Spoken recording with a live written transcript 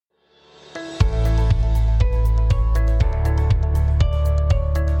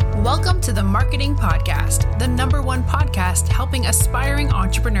Welcome to the Marketing Podcast, the #1 podcast helping aspiring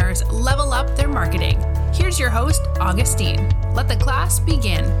entrepreneurs level up their marketing. Here's your host, Augustine. Let the class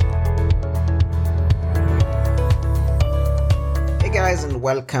begin. Hey guys, and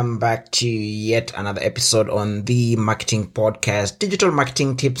welcome back to yet another episode on the Marketing Podcast, Digital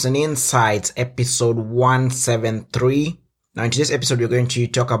Marketing Tips and Insights, episode 173. Now in today's episode, we're going to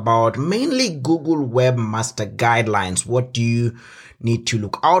talk about mainly Google Webmaster Guidelines. What do you need to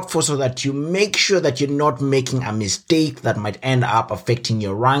look out for so that you make sure that you're not making a mistake that might end up affecting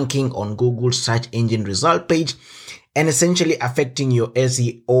your ranking on Google search engine result page and essentially affecting your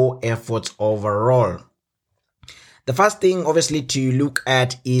SEO efforts overall. The first thing obviously to look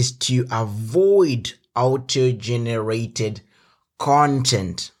at is to avoid auto-generated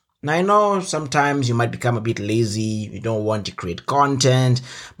content. Now, I know sometimes you might become a bit lazy, you don't want to create content,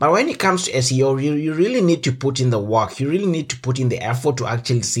 but when it comes to SEO, you really need to put in the work. You really need to put in the effort to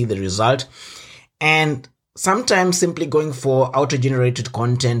actually see the result. And sometimes simply going for auto-generated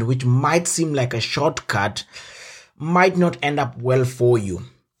content, which might seem like a shortcut, might not end up well for you.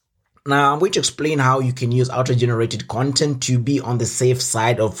 Now, I'm going to explain how you can use auto-generated content to be on the safe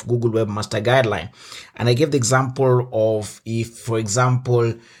side of Google Webmaster Guideline. And I gave the example of if, for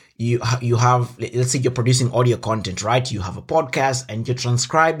example, you have, let's say you're producing audio content, right? You have a podcast and you're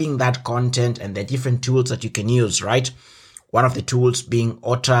transcribing that content, and there are different tools that you can use, right? One of the tools being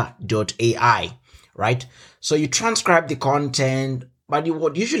otter.ai, right? So you transcribe the content, but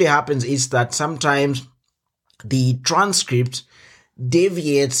what usually happens is that sometimes the transcript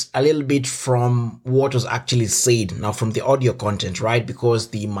deviates a little bit from what was actually said now from the audio content, right? Because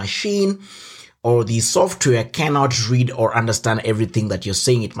the machine or the software cannot read or understand everything that you're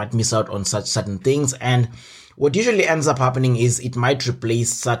saying. It might miss out on such certain things. And what usually ends up happening is it might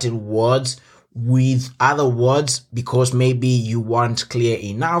replace certain words with other words because maybe you weren't clear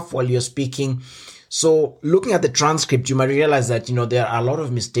enough while you're speaking. So looking at the transcript, you might realize that, there are a lot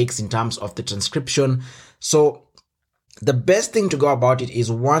of mistakes in terms of the transcription. So the best thing to go about it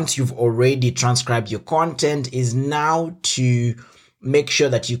is once you've already transcribed your content is now to make sure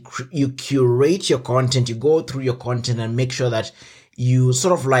that you curate your content, you go through your content and make sure that you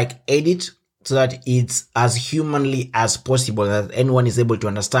sort of like edit so that it's as humanly as possible, that anyone is able to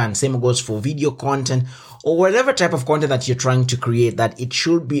understand. Same goes for video content or whatever type of content that you're trying to create, that it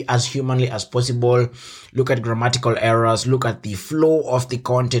should be as humanly as possible. Look at grammatical errors, look at the flow of the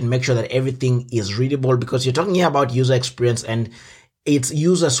content, make sure that everything is readable, because you're talking here about user experience and it's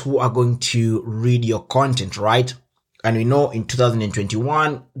users who are going to read your content, right? And we know in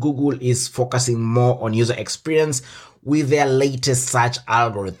 2021, Google is focusing more on user experience with their latest search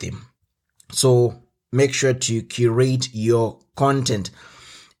algorithm. So make sure to curate your content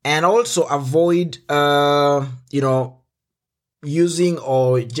and also avoid, using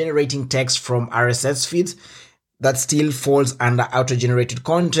or generating text from RSS feeds. That still falls under auto-generated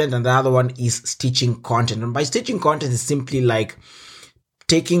content. And the other one is stitching content. And by stitching content is simply like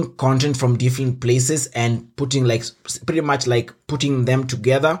taking content from different places and putting pretty much like putting them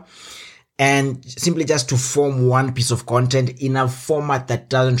together and simply just to form one piece of content in a format that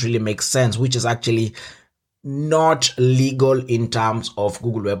doesn't really make sense, which is actually not legal in terms of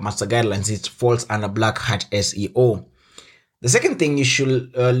Google Webmaster Guidelines. It falls under black hat SEO. The second thing you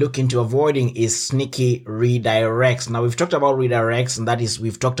should look into avoiding is sneaky redirects. Now, we've talked about redirects, and that is,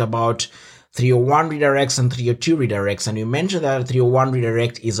 we've talked about 301 redirects and 302 redirects. And we mentioned that 301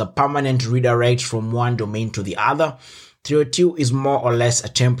 redirect is a permanent redirect from one domain to the other. 302 is more or less a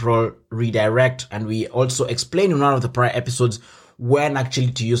temporal redirect. And we also explained in one of the prior episodes when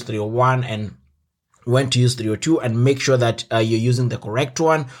actually to use 301 and when to use 302, and make sure that you're using the correct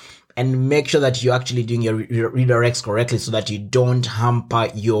one and make sure that you're actually doing your redirects correctly so that you don't hamper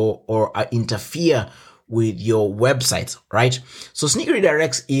or interfere with your website, right? So sneaky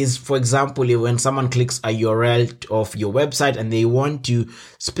redirects is, for example, when someone clicks a URL of your website and they want to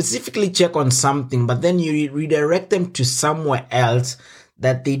specifically check on something, but then you redirect them to somewhere else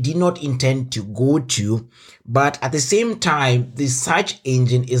that they did not intend to go to. But at the same time, the search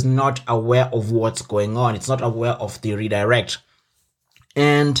engine is not aware of what's going on. It's not aware of the redirect.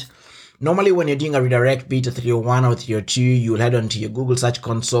 And normally when you're doing a redirect, be it a 301 or 302, you'll head onto your Google Search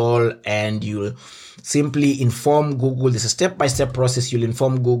Console and you'll simply inform Google. There's a step-by-step process. You'll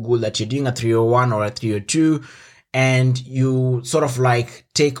inform Google that you're doing a 301 or a 302, and you sort of like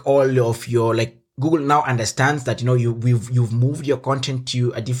take all of your, Google now understands that, you've moved your content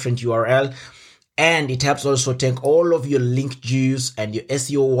to a different URL, and it helps also take all of your link juice and your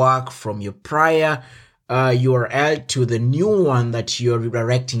SEO work from your prior URL to the new one that you're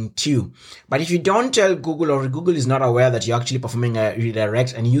redirecting to. But if you don't tell Google, or Google is not aware that you're actually performing a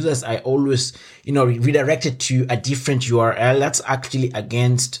redirect, and users are always, redirected to a different URL, that's actually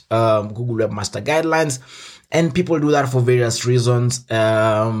against Google Webmaster guidelines. And people do that for various reasons.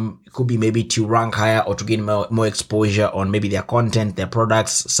 It could be maybe to rank higher or to gain more exposure on maybe their content, their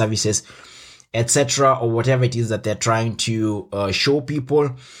products, services, etc., or whatever it is that they're trying to show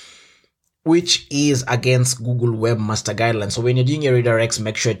people, which is against Google Webmaster guidelines. So when you're doing your redirects,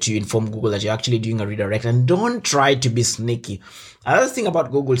 make sure to inform Google that you're actually doing a redirect, and don't try to be sneaky. Another thing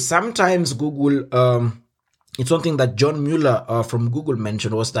about Google, sometimes Google, it's something that John Mueller from Google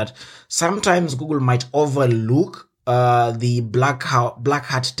mentioned, was that sometimes Google might overlook the black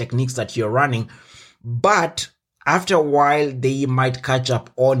hat techniques that you're running, but after a while, they might catch up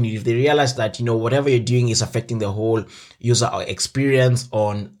on you if they realize that, whatever you're doing is affecting the whole user experience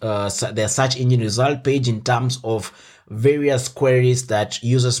on their search engine result page in terms of various queries that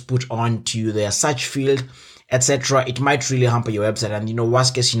users put onto their search field, etc. It might really hamper your website. And,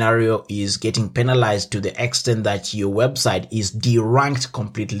 worst case scenario is getting penalized to the extent that your website is deranked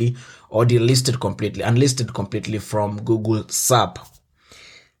completely or unlisted completely from Google SERP.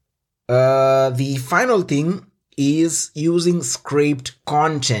 The final thing is using scraped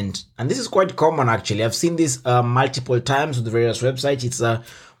content, and this is quite common actually. I've seen this multiple times with various websites. It's a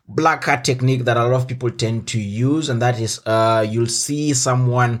black hat technique that a lot of people tend to use, and that is you'll see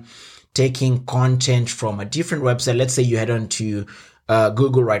someone taking content from a different website. Let's say you head on to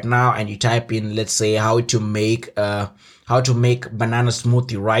Google right now and you type in, let's say, how to make banana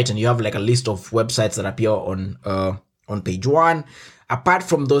smoothie, right? And you have like a list of websites that appear on page 1, apart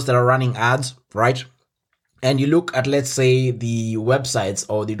from those that are running ads, right? And you look at, let's say, the websites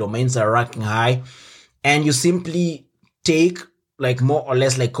or the domains that are ranking high, and you simply take like more or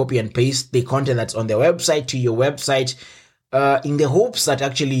less like copy and paste the content that's on their website to your website, in the hopes that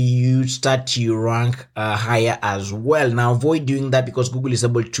actually you start to rank higher as well. Now, avoid doing that because Google is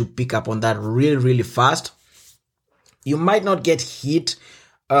able to pick up on that really, really fast. You might not get hit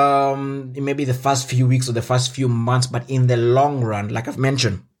in maybe the first few weeks or the first few months, but in the long run, like I've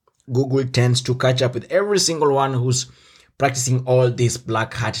mentioned, Google tends to catch up with every single one who's practicing all these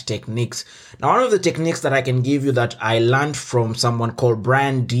black hat techniques. Now, one of the techniques that I can give you that I learned from someone called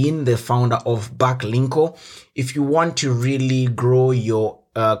Brian Dean, the founder of Backlinko, if you want to really grow your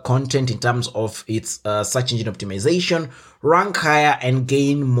content in terms of its search engine optimization, rank higher and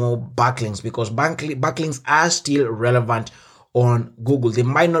gain more backlinks, because backlinks are still relevant on Google. They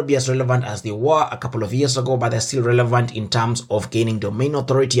might not be as relevant as they were a couple of years ago, but they're still relevant in terms of gaining domain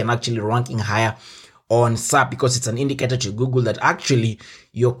authority and actually ranking higher on SERP, because it's an indicator to Google that actually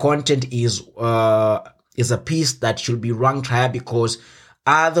your content is a piece that should be ranked higher because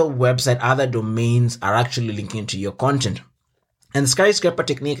other websites, other domains are actually linking to your content. And Skyscraper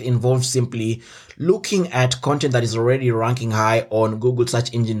technique involves simply looking at content that is already ranking high on Google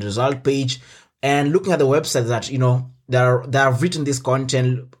search engine result page and looking at the websites that, that have written this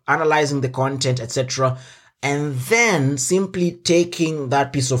content, analyzing the content, etc., and then simply taking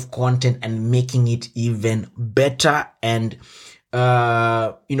that piece of content and making it even better and,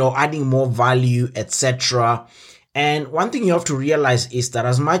 adding more value, etc. And one thing you have to realize is that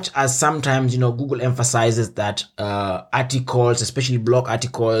as much as sometimes, Google emphasizes that articles, especially blog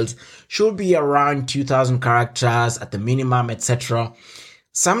articles, should be around 2,000 characters at the minimum, etc.,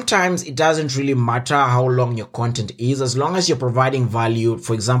 sometimes it doesn't really matter how long your content is, as long as you're providing value.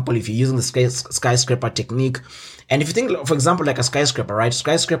 For example, if you're using the skyscraper technique, and if you think, for example, like a skyscraper, right?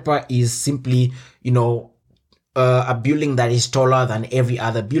 Skyscraper is simply, a building that is taller than every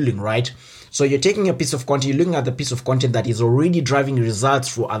other building, right? So you're taking a piece of content, you're looking at the piece of content that is already driving results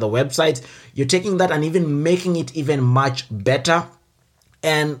for other websites. You're taking that and even making it even much better.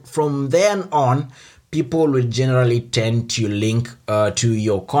 And from then on, people will generally tend to link to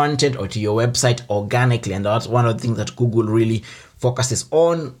your content or to your website organically. And that's one of the things that Google really focuses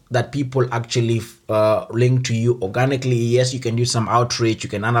on, that people actually link to you organically. Yes, you can do some outreach. You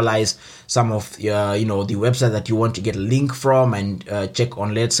can analyze some of the website that you want to get a link from and check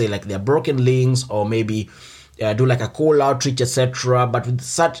on, let's say, like their broken links, or maybe do like a cold outreach, etc. But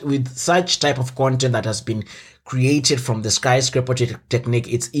with such type of content that has been created from the skyscraper technique,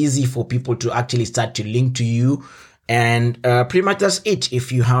 it's easy for people to actually start to link to you. And pretty much that's it.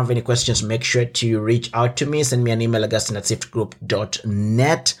 If you have any questions, make sure to reach out to me. Send me an email,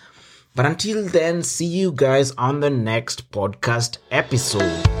 augustine@safetygroup.net. But until then, see you guys on the next podcast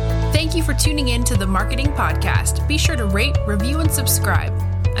episode. Thank you for tuning in to the Marketing Podcast. Be sure to rate, review, and subscribe.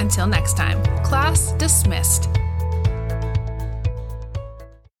 Until next time, class dismissed.